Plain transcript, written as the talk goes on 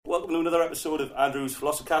another episode of Andrew's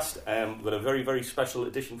Philosoraptors. We've got a very, very special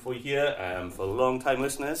edition for you here. For long-time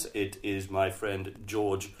listeners, it is my friend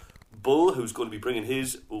George Bull who's going to be bringing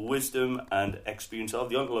his wisdom and experience of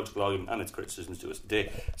the ontological argument and its criticisms to us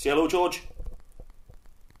today. Say hello, George.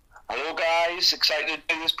 Hello, guys. Excited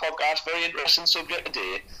to do this podcast. Very interesting subject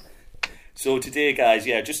today. So today, guys,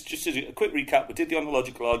 just as a quick recap, we did the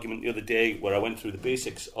ontological argument the other day where I went through the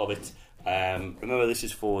basics of it. Remember, this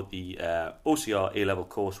is for the OCR A-level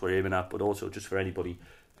course we're aiming at, but also just for anybody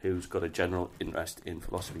who's got a general interest in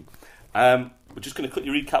philosophy. We're just going to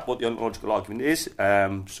quickly recap what the ontological argument is.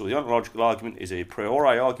 So the ontological argument is a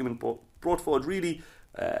priori argument brought forward really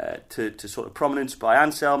to sort of prominence by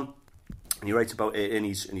Anselm, and he writes about it in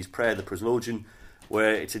his prayer, the Proslogion,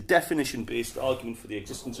 where it's a definition-based argument for the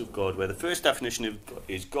existence of God, where the first definition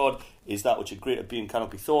is God is that which a greater being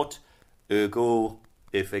cannot be thought, ergo,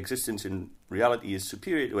 if existence in reality is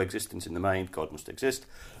superior to existence in the mind, God must exist.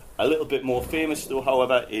 A little bit more famous, though,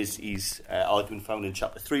 however, is his argument found in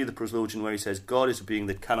chapter 3 of the Proslogion, where he says, God is a being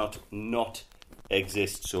that cannot not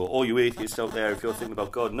exist. So all you atheists out there, if you're thinking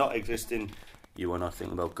about God not existing, you are not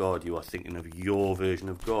thinking about God, you are thinking of your version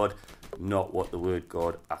of God, not what the word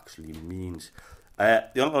God actually means.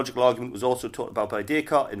 The ontological argument was also taught about by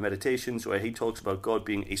Descartes in Meditations, where he talks about God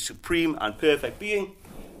being a supreme and perfect being,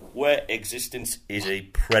 where existence is a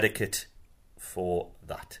predicate for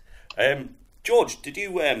that. George, did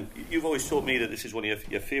you've always taught me that this is one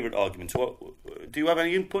of your favourite arguments. Do you have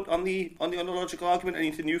any input on the ontological argument?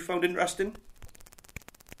 Anything you found interesting?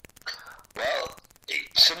 Well,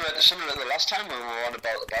 similar to the last time when we were on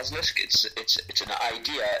about the basilisk, it's an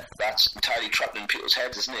idea that's entirely trapped in people's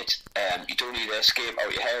heads, isn't it? You don't need to escape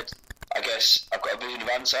out your head. I guess I've got a vision of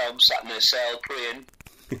Anselm sat in a cell praying.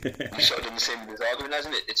 We've sort of done the same with this argument,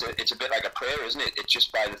 hasn't it? It's a bit like a prayer, isn't it? It's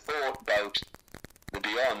just by the thought about the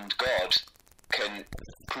beyond God can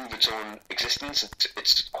prove its own existence.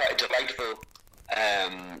 It's quite a delightful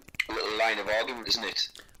little line of argument, isn't it?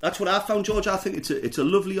 That's what I found, George. I think it's a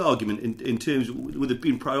lovely argument in terms with it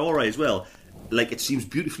being priori as well. Like, it seems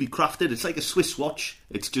beautifully crafted. It's like a Swiss watch.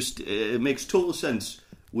 It's just it makes total sense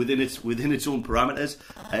within its own parameters.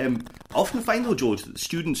 I often find, though, George, that the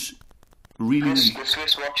students really... The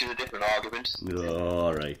Swiss watch is a different argument.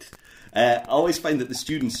 All right. I always find that the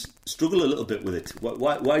students struggle a little bit with it.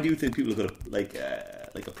 Why do you think people have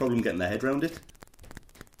got a problem getting their head around it?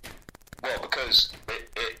 Well, because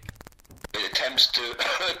it attempts to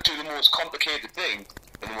do the most complicated thing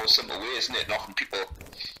in the most simple way, isn't it? And often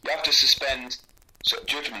you have to suspend sort of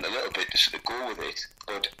judgment a little bit to sort of go with it.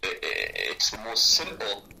 But it's the most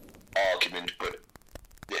simple argument, but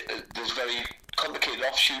there's very complicated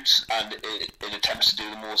offshoots, and it attempts to do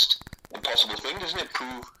the most impossible thing, doesn't it?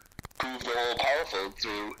 Prove they're all powerful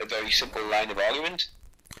through a very simple line of argument.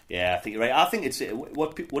 Yeah, I think you're right. I think it's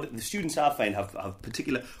what the students I find have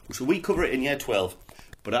particular. So we cover it in year 12,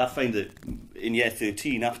 but I find that in year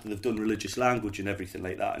 13, after they've done religious language and everything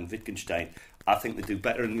like that, and Wittgenstein, I think they do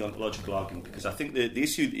better in the ontological argument, because I think the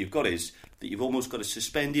issue that you've got is that you've almost got to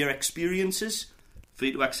suspend your experiences for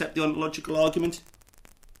you to accept the ontological argument.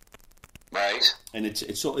 Right. And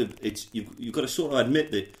you've got to sort of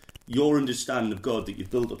admit that your understanding of God that you've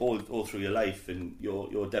built up all through your life and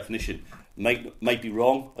your definition might be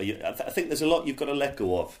wrong. I think there's a lot you've got to let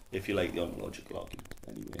go of if you like the ontological argument.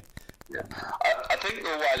 Anyway. Yeah. I think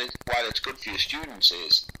though while it's good for your students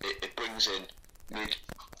is it brings in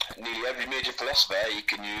nearly every major philosopher you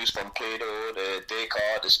can use, from Plato to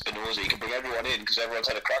Descartes to Spinoza. You can bring everyone in because everyone's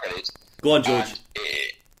had a crack at it. Go on, George.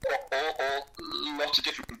 All lots of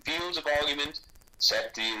different fields of argument,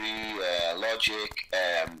 set theory, logic.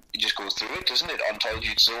 It just goes through it, doesn't it? Ontology,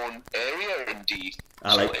 its own area, indeed.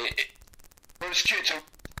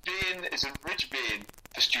 It's a rich vein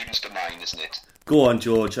for students to mine, isn't it? Go on,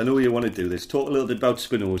 George. I know you want to do this. Talk a little bit about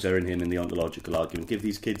Spinoza and him in the ontological argument. Give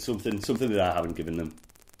these kids something that I haven't given them.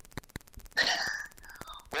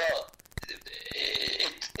 Well,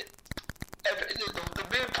 the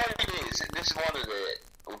main point is, and this is one of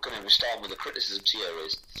we're going to start with the criticisms here,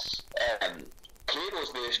 is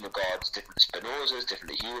Plato's version of God is different to Spinoza's,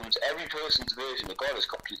 different to Hume's. Every person's version of God is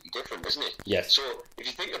completely different, isn't it? Yes. So if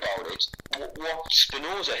you think about it, what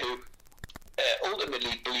Spinoza, who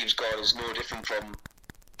ultimately believes God is no different from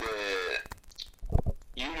the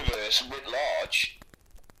universe writ large,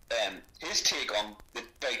 his take on the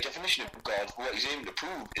very definition of God, what he's aiming to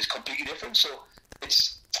prove, is completely different. So it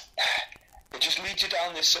just leads you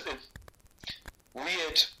down this sort of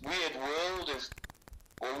weird world of,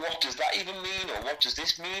 well, what does that even mean, or what does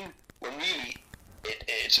this mean? When really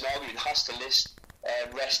it's an argument that has to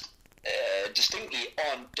rest distinctly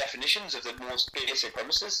on definitions of the most basic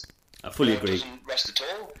premises. I fully agree. It doesn't rest at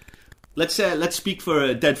all. let's speak for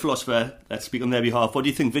a dead philosopher. Let's speak on their behalf. What do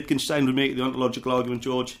you think Wittgenstein would make of the ontological argument,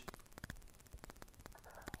 George?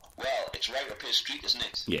 Well, it's right up his street, isn't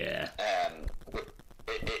it? Yeah.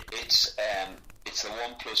 It's the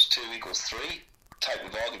 1 + 2 = 3 type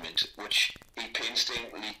of argument, which he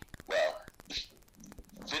painstakingly,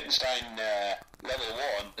 Wittgenstein, level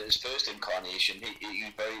 1, his first incarnation,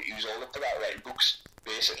 he was all up for that, writing books,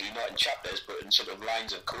 basically not in chapters, but in sort of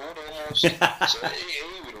lines of code almost. So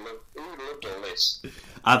he would have loved all this.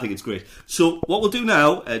 I think it's great. So what we'll do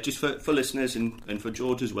now, just for listeners and for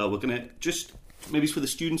George as well, we're going to just, maybe it's for the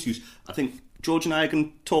students' use, I think George and I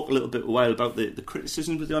can talk a little bit about the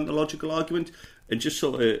criticisms of the ontological argument, and just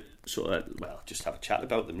sort of, just have a chat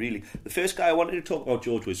about them, really. The first guy I wanted to talk about,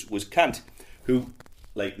 George, was Kant, who,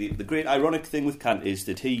 like, the great ironic thing with Kant is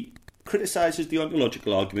that he criticises the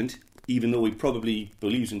ontological argument, even though he probably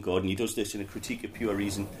believes in God, and he does this in a critique of pure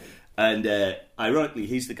reason. And ironically,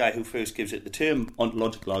 he's the guy who first gives it the term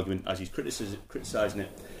ontological argument as he's criticising it.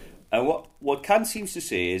 And what Kant seems to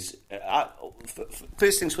say is,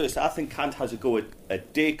 first things first, I think Kant has a go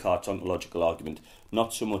at Descartes' ontological argument,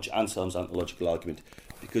 not so much Anselm's ontological argument.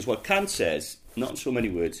 Because what Kant says, not in so many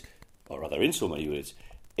words, or rather in so many words,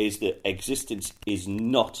 is that existence is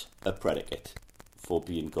not a predicate for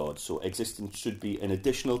being God. So existence should be an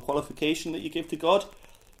additional qualification that you give to God.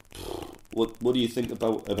 What do you think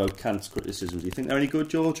about Kant's criticisms? Do you think they're any good,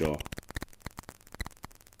 George? Or?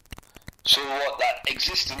 So what that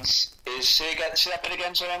existence is? Say that bit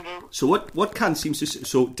again, sorry, Andrew. So what Kant seems to say,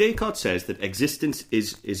 so Descartes says that existence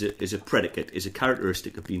is a predicate, is a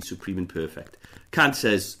characteristic of being supreme and perfect. Kant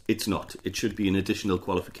says it's not. It should be an additional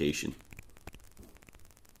qualification.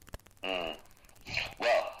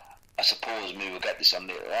 Well, I suppose maybe we'll get this on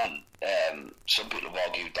later on. Some people have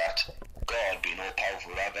argued that God, being all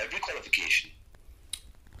powerful, will have every qualification.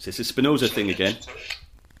 So it's a Spinoza thing again. So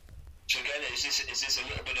again, is this a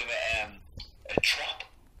little bit of a trap?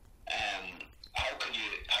 How can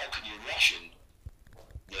you ration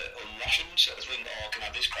the unrationed sort of thing? Oh, I can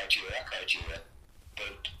have this criteria, that criteria,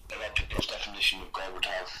 but a lot of people's definition of God would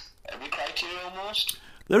have every criteria almost.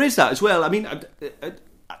 There is that as well. I mean,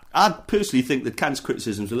 I personally think that Kant's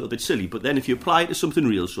criticism is a little bit silly, but then if you apply it to something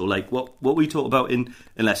real, so like what we talk about in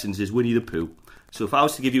lessons is Winnie the Pooh. So if I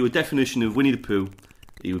was to give you a definition of Winnie the Pooh,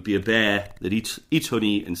 he would be a bear that eats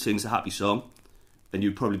honey and sings a happy song, and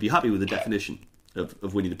you'd probably be happy with the definition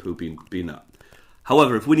of Winnie the Pooh being that.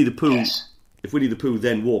 However, if Winnie the Pooh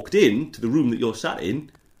then walked in to the room that you're sat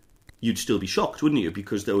in, you'd still be shocked, wouldn't you?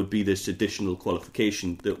 Because there would be this additional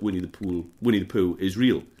qualification that Winnie the Pooh is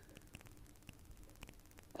real.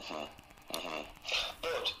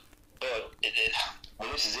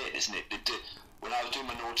 Well, this is it, isn't it? When I was doing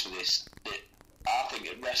my notes for this, I think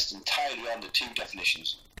it rests entirely on the two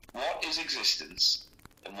definitions. What is existence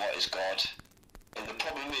and what is God? And the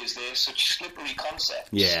problem is they're such slippery concepts.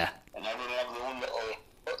 Yeah. And everyone will have their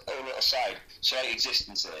own little side. So like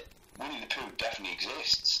existence there. Winnie the Pooh definitely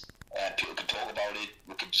exists. People can talk about it,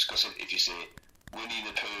 we can discuss it. If you say Winnie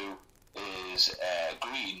the Pooh is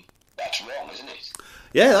green, that's wrong, isn't it?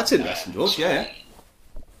 Yeah, that's interesting, George, yeah.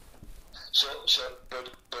 So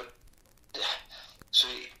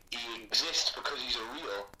he exists because he's a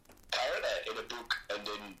real character in a book and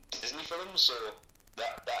in Disney films, so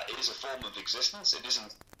that is a form of existence. It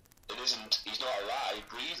isn't he's not alive,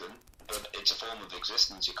 breathing, but it's a form of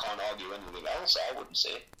existence. You can't argue anything else, I wouldn't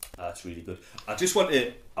say. That's really good.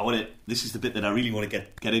 This is the bit that I really want to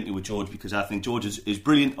get into with George, because I think George is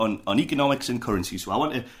brilliant on economics and currency. So I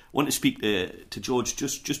want to speak to George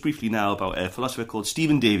just briefly now about a philosopher called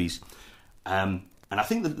Stephen Davies. And I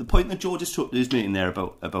think that the point that George is making there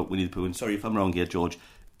about Winnie the Pooh, and sorry if I'm wrong here, George,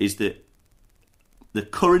 is that the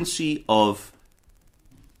currency of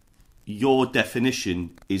your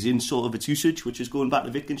definition is in sort of its usage, which is going back to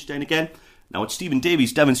Wittgenstein again. Now, what Stephen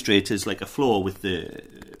Davies demonstrates as like a flaw with the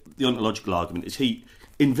ontological argument is he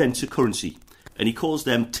invents a currency, and he calls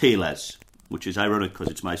them tailors, which is ironic because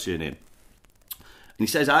it's my surname. And he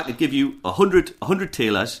says, I could give you 100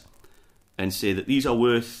 tailors and say that these are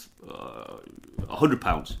worth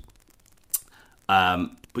 £100.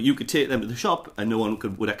 But you could take them to the shop and no one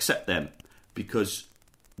would accept them because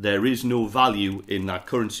there is no value in that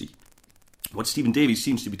currency. What Stephen Davies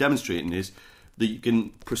seems to be demonstrating is that you can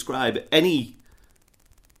prescribe any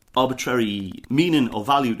arbitrary meaning or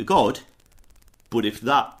value to God, but if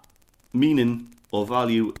that meaning or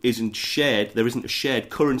value isn't shared, there isn't a shared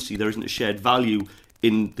currency, there isn't a shared value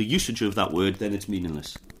in the usage of that word, then it's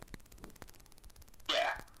meaningless. Yeah.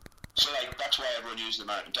 So that's why everyone uses the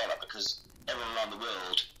American dollar, because everyone around the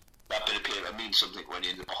world, that bit of paper means something when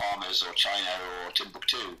you're in the Bahamas or China or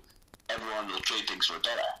Timbuktu. Everyone will trade things for $1.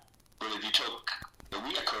 But if you took a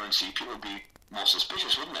weaker currency, people would be more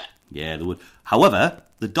suspicious, wouldn't they? Yeah, they would. However,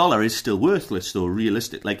 the dollar is still worthless, though,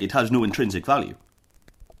 realistic. Like, it has no intrinsic value.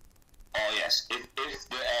 Oh, yes. If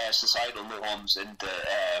the societal norms and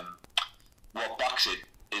what backs it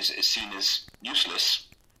is seen as useless,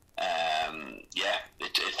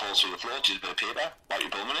 it falls through the floor. Just a bit of paper, write your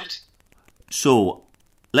bum on it. So,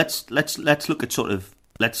 let's look at sort of...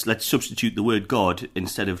 Let's substitute the word God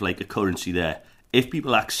instead of, like, a currency there. If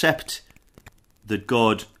people accept that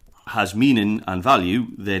God has meaning and value,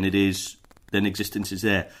 then existence is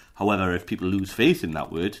there. However, if people lose faith in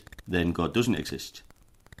that word, then God doesn't exist.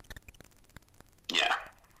 Yeah,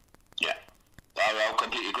 I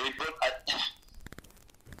completely agree. But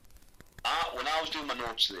when I was doing my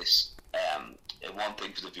notes for this, one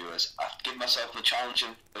thing for the viewers, I've given myself the challenge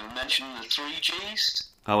of mentioning the 3 Gs.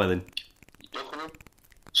 Oh, well then.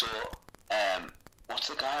 So, what's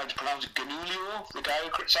the guy who pronounced it? Gaunilo? The guy who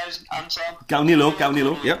criticised Anselm?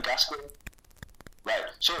 Gaunilo, yep. Right,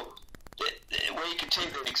 so, where you can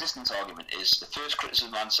take the existence argument is the first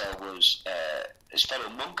criticism of Anselm was his fellow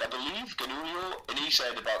monk, I believe, Gaunilo, and he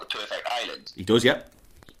said about the perfect island. He does, yep.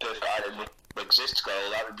 The perfect island exists, got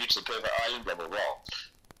all attributes of the perfect island, blah, blah, blah.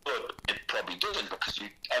 But it probably doesn't, because you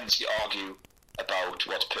endlessly argue about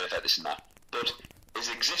what's perfect, this and that. But is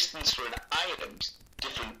existence for an island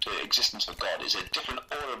different to existence for God? Is it a different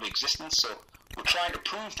order of existence? So we're trying to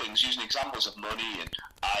prove things using examples of money and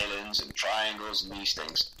islands and triangles and these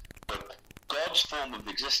things. But God's form of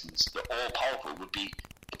existence, the all-powerful, would be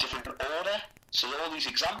a different order. So all these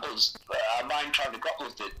examples, our mind trying to grapple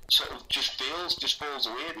with it, sort of just falls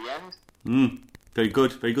away at the end. Very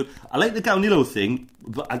good, very good. I like the Gaunilo thing,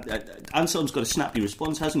 but Anselm's got a snappy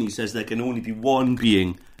response, hasn't he? He says there can only be one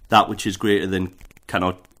being, that which is greater than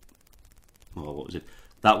cannot... Oh, what was it?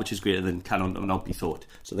 That which is greater than cannot not be thought.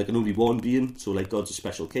 So there can only be one being, so like God's a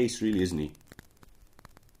special case, really, isn't he?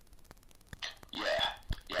 Yeah.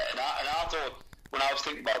 And I thought, when I was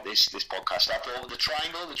thinking about this podcast, I thought the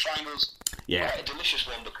triangle's quite a delicious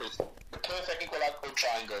one, because the perfect equilateral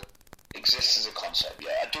triangle exists as a concept.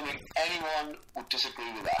 Yeah, I don't think anyone would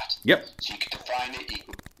disagree with that. Yep. So you can define it,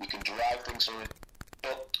 we can derive things from it.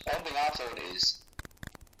 But one thing I thought is,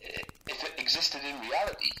 if it existed in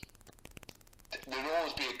reality, there would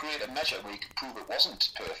always be a greater measure where you could prove it wasn't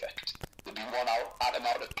perfect. There'd be one atom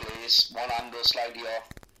out of place, one angle slightly off.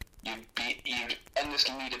 You'd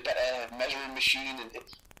endlessly need a better measuring machine, and it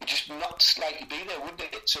would just not slightly be there, wouldn't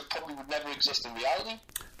it? So it probably would never exist in reality.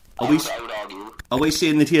 I would argue. Are we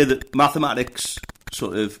saying that here that mathematics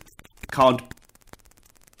sort of can't...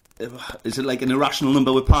 Is it like an irrational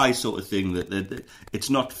number with pi sort of thing, that it's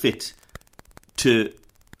not fit to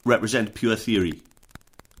represent pure theory?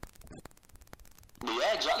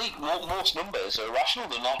 Yeah, exactly. Most numbers are irrational.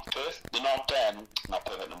 They're not perfect. They're not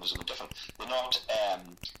perfect numbers. Are different. They're not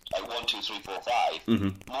like 1, 2, 3, 4, 5. Mm-hmm.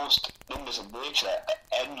 Most numbers in nature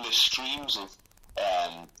are endless streams of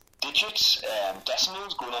digits,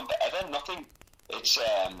 decimals going on forever. Nothing. It's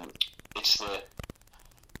the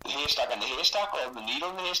haystack and the haystack, or the needle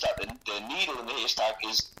in the haystack. The needle in the haystack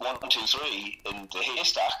is 1, 2, 3, and the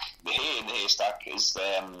haystack, the hay in the haystack is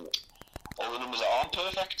all the numbers that aren't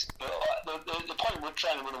perfect. But the point, we're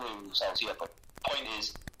trying to run away with ourselves here, but the point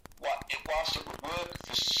is, whilst it would work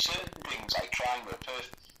for certain things like triangle, a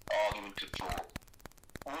perfect argument could flow,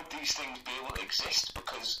 would these things be able to exist?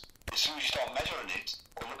 Because as soon as you start measuring it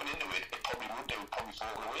or looking into it, it probably would. They would probably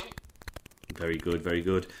fall away. Very good, very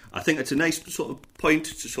good. I think it's a nice sort of point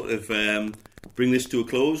to sort of bring this to a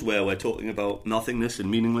close, where we're talking about nothingness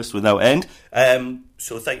and meaningless without end.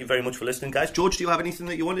 So thank you very much for listening, guys. George, do you have anything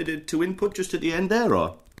that you wanted to input just at the end there,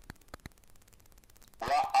 or?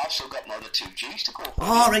 Well, I've still got my other 2 Gs to go for.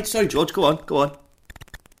 Oh, right, sorry, George, go on.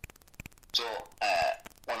 So,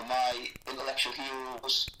 one of my intellectual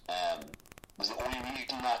heroes was the only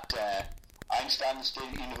reason that Einstein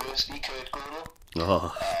stayed at university, Kurt Gödel.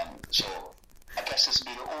 Oh. So, I guess this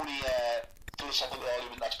will be the only philosophical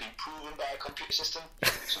argument that's been proven by a computer system.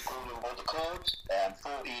 So, Gödel wrote the code,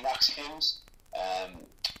 14 axioms.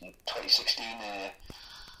 In 2016,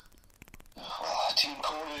 a team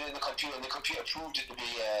coded it in the computer, and the computer proved it to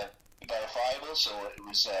be verifiable. So it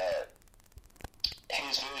was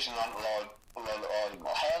his version on or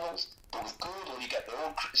hurdles. But with Gödel, you get their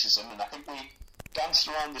own criticism, and I think we danced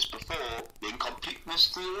around this before, the incompleteness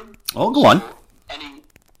theorem. Oh, go on.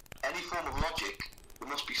 Any form of logic, there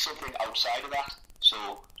must be something outside of that.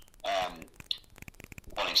 So,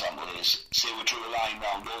 one example is, say we drew a line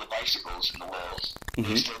around all the bicycles in the world,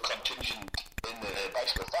 there's still contingent in the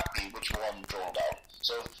bicycle factory which one drawn down.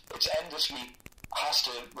 So it's endlessly has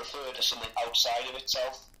to refer to something outside of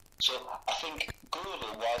itself. So I think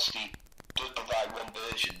Gödel, whilst he does provide one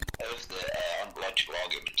version of the ontological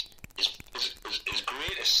argument, his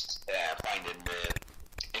greatest finding,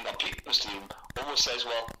 the incompleteness theorem, almost says,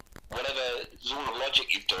 well, whatever zone of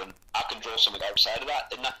logic you've done, I can draw something outside of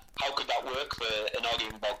that. And how could that work for an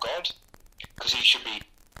argument about God? Because he should be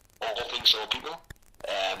all things to all people,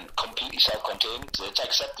 completely self-contained. It's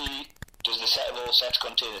except does the set of all sets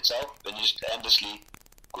contain itself, and just endlessly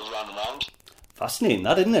goes round and round. Fascinating,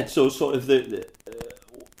 that, isn't it? So, sort of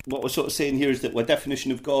what we're sort of saying here is that our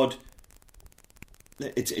definition of God,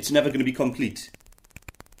 it's never going to be complete.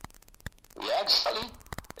 Yeah, exactly.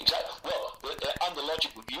 Well, and the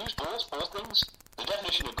logic we've used, both things. The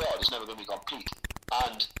definition of God is never going to be complete,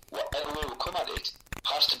 and whatever way we come at it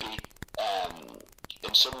has to be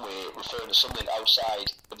in some way referring to something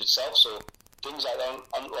outside of itself. So things like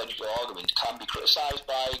the ontological argument can be criticised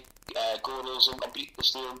by Gödel's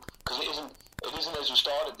incompleteness theorem, because it isn't as we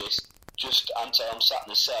started this, just Anselm sat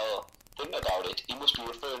in a cell thinking about it. He must be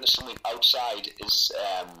referring to something outside his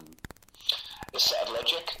set of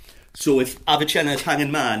logic. So if Avicenna's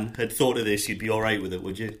Hanging Man had thought of this, you'd be alright with it,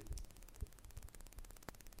 would you?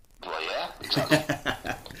 Well, yeah, exactly.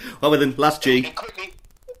 Well, then, last G. And quickly,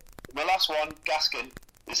 my last one, Gaskin,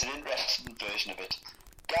 is an interesting version of it.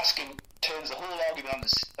 Gaskin turns the whole argument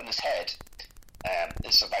on his head.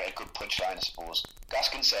 This is like a good punchline, I suppose.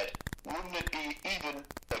 Gaskin said, wouldn't it be even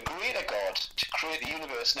a greater God to create the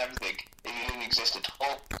universe and everything if he didn't exist at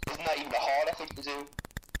all? Isn't that even a harder thing to do?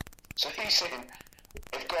 So he's saying,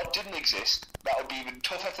 if God didn't exist, that would be an even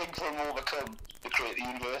tougher thing for him to overcome, to create the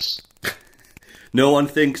universe. No one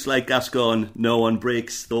thinks like Gascon, no one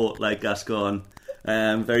breaks thought like Gascon.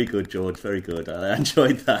 Very good, George, very good. I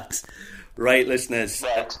enjoyed that. Right, listeners.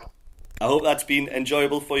 Right. I hope that's been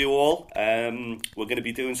enjoyable for you all. We're going to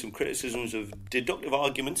be doing some criticisms of deductive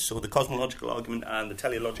arguments, so the cosmological argument and the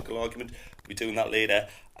teleological argument. We'll be doing that later.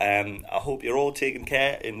 I hope you're all taking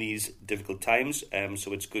care in these difficult times.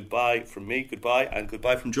 So it's goodbye from me, goodbye, and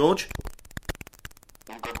goodbye from George.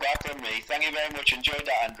 And goodbye from me. Thank you very much. Enjoyed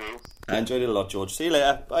that, Andrew. I enjoyed it a lot, George. See you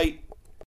later. Bye.